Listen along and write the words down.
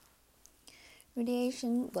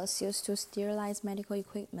Radiation was used to sterilize medical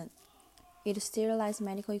equipment. It sterilized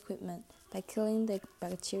medical equipment by killing the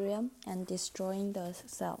bacteria and destroying the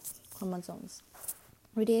cell chromosomes.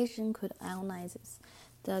 Radiation could ionize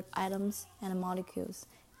the atoms and molecules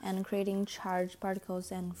and creating charged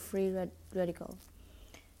particles and free radicals.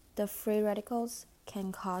 The free radicals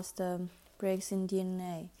can cause the breaks in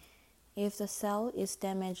DNA. If the cell is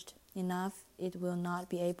damaged enough, it will not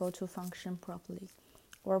be able to function properly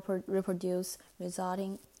or reproduce,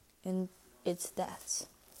 resulting in its death.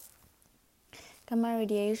 Gamma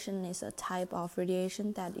radiation is a type of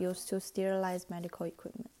radiation that used to sterilize medical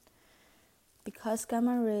equipment. Because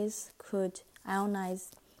gamma rays could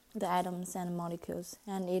ionize the atoms and molecules,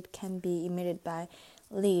 and it can be emitted by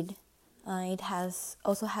lead, it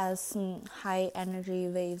also has high energy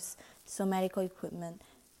waves, so medical equipment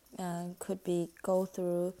could go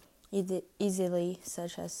through easily,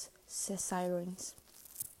 such as sirens.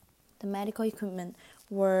 The medical equipment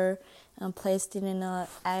were placed in an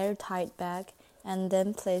airtight bag and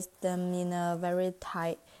then placed them in a very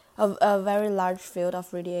large field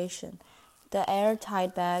of radiation. The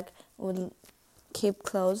airtight bag would keep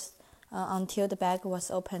closed until the bag was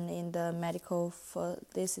opened in the medical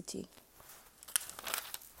facility.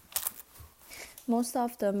 Most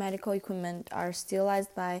of the medical equipment are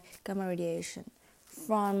sterilized by gamma radiation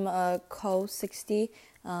from a Co-60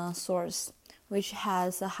 source, which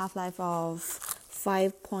has a half-life of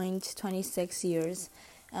 5.26 years.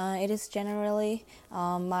 It is generally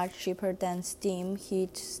much cheaper than steam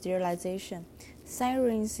heat sterilization.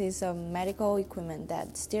 Sirens is a medical equipment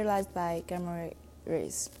that's sterilized by gamma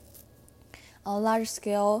rays.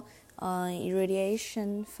 Large-scale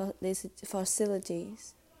irradiation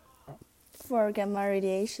facilities for gamma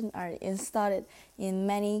radiation are installed in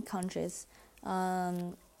many countries.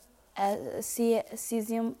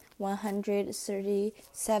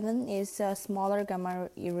 Cesium-137 is a smaller gamma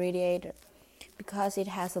irradiator because it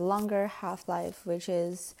has a longer half-life, which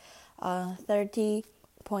is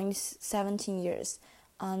 30.17 years.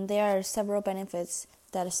 There are several benefits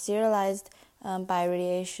that are sterilized by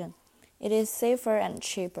radiation. It is safer and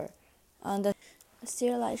cheaper. The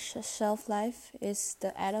sterilized shelf life is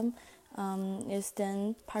the atom is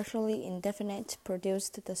then partially indefinite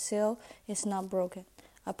produced. The seal is not broken.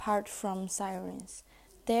 Apart from sirens,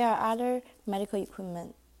 there are other medical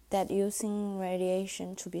equipment that using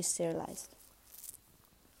radiation to be sterilized.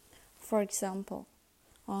 For example,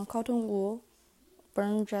 cotton wool,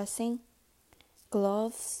 burn dressing,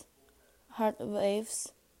 gloves, heart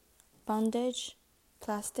waves, bandage,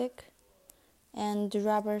 plastic, and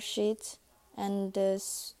rubber sheets, and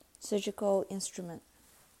surgical instrument.